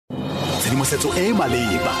tshedimosetso e e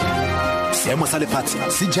maleba, seemo sa lefatshe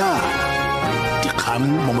se jang, dikgang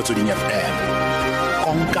mo Motsweding FM,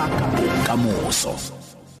 konka bokamoso.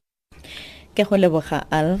 Ke go leboga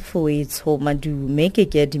Alfo Etsho Madume ke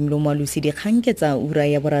dimlo malusi dikgang ke tsa ura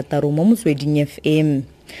ya borataro mo Motsweding FM.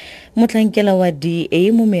 Motlankela wa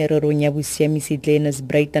DA mo mererong ya bosiamisi Glenis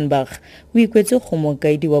Breitenberg o ikuetse go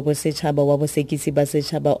mokaedi wa bosetšhaba wa bosekisi ba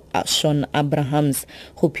setšhaba Shaun Abrahams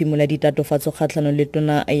go phimola ditatofatso kgatlhanong le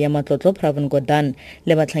tona ya matlotlo Pravin Gordhan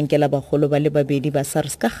le batlhankela bagolo ba le babedi ba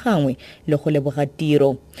SARS ka gangwe le go leboga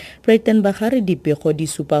tiro. Breitenberg a re dipego di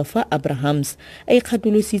supa fa Abrahams a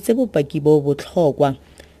ikgatolositse bopaki bo botlhokwa.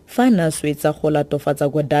 Fa na swetsa go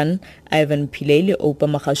latofatsa Gordhan, Ivan Pillay le Oupa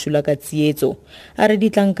Magashula ka tsietso. A re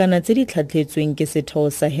ditlankana tse di tlhatlhetsweng ke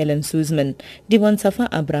setheo sa Helen Suzman di bontsha fa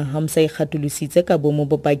Abraham sa ikgatolositse ka bomo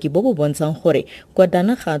bopaki bo bo bontshang gore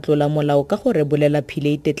Gordhan ga tlola molao ka gore bolela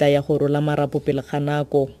Pillay tetla ya go rola marapo pele ga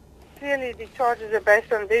nako. Clearly the charges are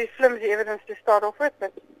based on very flimsy evidence to start off with,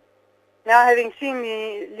 but now having seen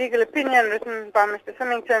the legal opinion written by Mr.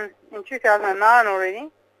 Symington in 2009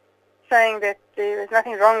 already, saying that there is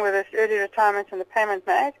nothing wrong with this early retirement and the payment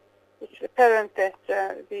made, it's apparent that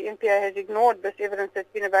the NPA has ignored this evidence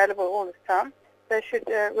that's been available all this time. They should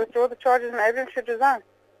withdraw the charges and Abraham should resign.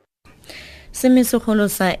 Semesogolo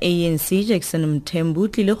sa ANC Jackson Mthembu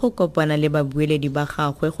tlile go kopana le babueledi ba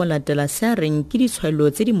gagwe go latela se a reng ke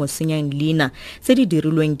ditshwaelo tse di mo senyang leina tse di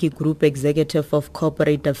dirilweng ke Group Executive of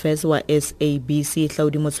Corporate Affairs wa SABC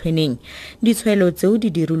Hlaudi Motshweneng. Ditshwaelo tseo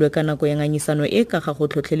di dirilwe ka nako ya ngangisano e ka ga go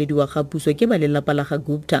tlhotlhelediwa ga puso ke ba lelapa la ga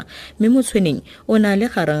Gupta, mme Motshweneng o na le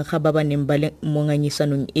garang ga ba baneng ba le mo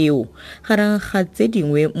ngangisanong eo. Garang ga tse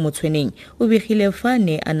dingwe Motshweneng o begile fa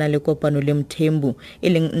ne a na le kopano le Mthembu e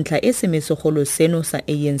leng ntla e semesogolo seno sa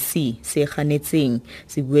ANC se ganetseng.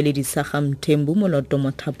 Sebueledi sa ga Mthembu Moloto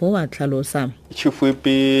Mothapo wa tlhalosa. Chief Whip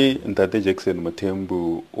Ntate Jackson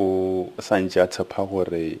Mthembu o santse a tshepa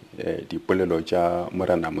gore dipolelo tša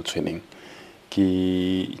Morena Motshweneng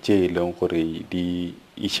ke tše e leng gore di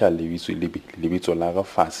iša lebitso la ga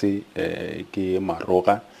fase ke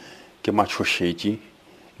maroga ke matshošetši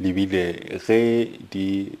lebile ge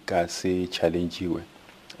di ka se challenge-iwe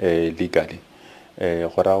legally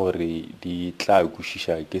go ra gore di tla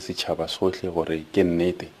kwešiša ke setšhaba sohle gore ke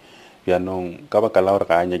nnete bjanong ka baka la gore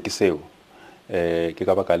ga a nyake seo ke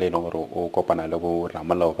ka baka le e leng gore o kopana le bo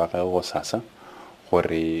ramolao ba gage go sasa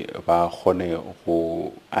gore ba kgone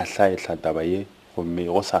go ahlaehla taba ye gomme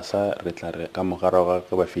go sasa re tla re ka mogara ga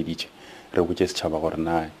ge ba feditše re botše setšhaba gore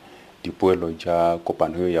na dipoelo tša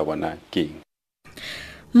kopano eo ya bona ke eng.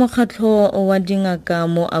 Mokgatlho wa dingaka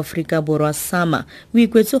mo Afrika Borwa SAMA o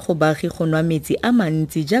ikuetse go baagi go nwa metsi a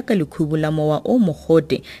mantsi jaaka lekhubu la mowa o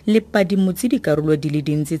mogote le padimotse dikarolo di le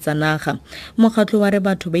dintsi tsa naga. Mokgatlho wa re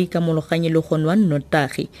batho ba ikamologanye le go nwa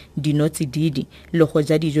tagi, dino, tsididi le go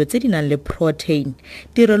ja dijo tse di nang le protein.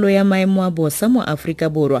 Tirelo ya maemo a bosa mo Afrika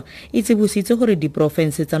Borwa e tsibositse gore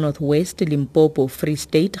diprofense tsa North West, Limpopo, Free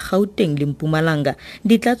State, Gauteng le Mpumalanga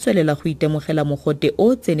di tla tswelela go itemogela mogote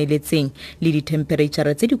o tseneletseng le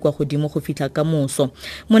ditemperature tse di kwa godimo go fitla ka moso.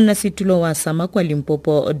 Monnasetulo wa SAMA kwa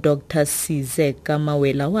Limpopo Dr. Sizeka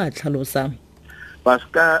Mawela wa tlhalosa.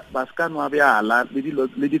 Baska nwa bjala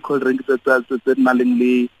le di cold drinks tse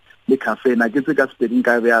naleng le caffeine ke tse ka speding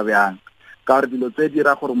ka bjang ka gore dilo tse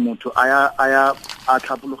dira gore motho a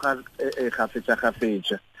tlhapologa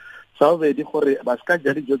gafetša sa bobedi gore baska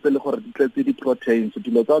ja dijo tse le gore di tletse di-proteins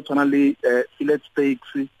dilo tsa go tshwana le fillet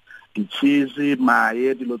steaks, di-cheese,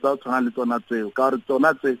 mae, dilo tsa go tshwana le tsona tseo ka gore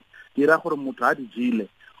tsona tse dira gore motho a di jile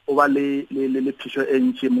o ba le phišo e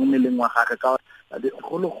ntši mo mmeleng wa gage ka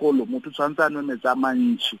golo motho tshwantse a nwe metsi a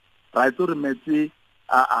mantši ra itse gore metsi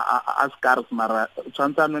a scarce mara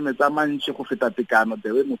tshwantse a nwe metsi a mantši go feta tekano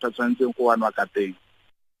dewe motho a tshwanetseng go wanwa ka teng.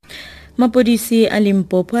 Mapodisi a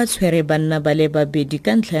Limpopo a tshwere banna ba le babedi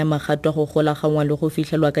ka ntlha ya magato go golagangwa le go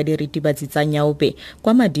fitlhelwa ka diritibatsi tsa nyaope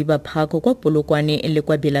kwa Madiba Park kwa Polokwane le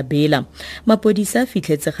kwa Belabela. Mapodisi a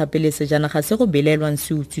fitlhetse gape le sejanaga se go belelwang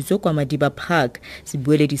se utswitswe kwa Madiba Park.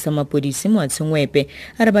 Sebueledi sa mapodisi Moatshengwepe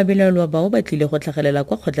a re babelelwa bao ba tlile go tlhagelela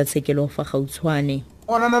kwa kgotlatshekelo fa gautshwane.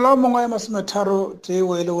 Onanela mongwe ya masemetaro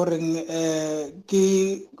teo e le goreng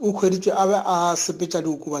ke o khweditse a be a sepetša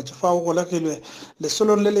diokobatši fa o golegilwe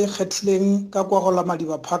lesolong le le ikgethileng ka kwa go la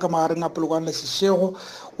Madiba Park magareng a Polokwane le Sešego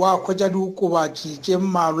wa khwetša diokobatši tše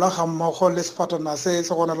mmalwa ga mmogo le sefatana se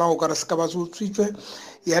gonela go ka re se ka ba se utswitswe.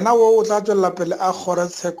 Yena o tla tswelela pele a kgoro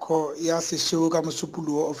tsheko ya Sešego ka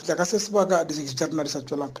mosupologo o fitla ka se sebaka di tša rena di sa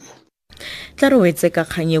tswela pele. tla re wetse ka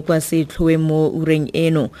kganye kwa setlhowe mo ureng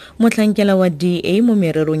eno motlhankela wa DA mo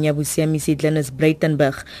mererong ya bosiamisi Glenys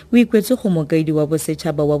Breitenberg o ikuetse go mokaedi wa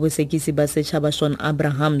bosetšhaba wa bosekisi ba setšhaba Shaun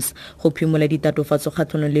Abrahams go phimola ditatofatso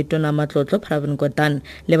kgatlhanong le tona Matlotlo Pravin Gordhan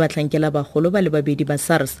le batlhankela bagolo ba le babedi ba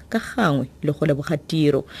SARS ka gangwe le go leboga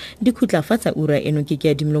tiro di khutlafatsa ura eno ke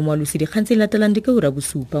a dimlo mo alusi di khantse latelang di ka ura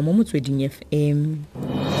bosupa mo motsweding FM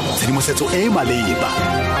tshedimosetso e maleba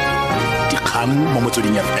dikgang mo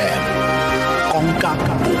motsweding FM konka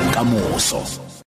bokamoso.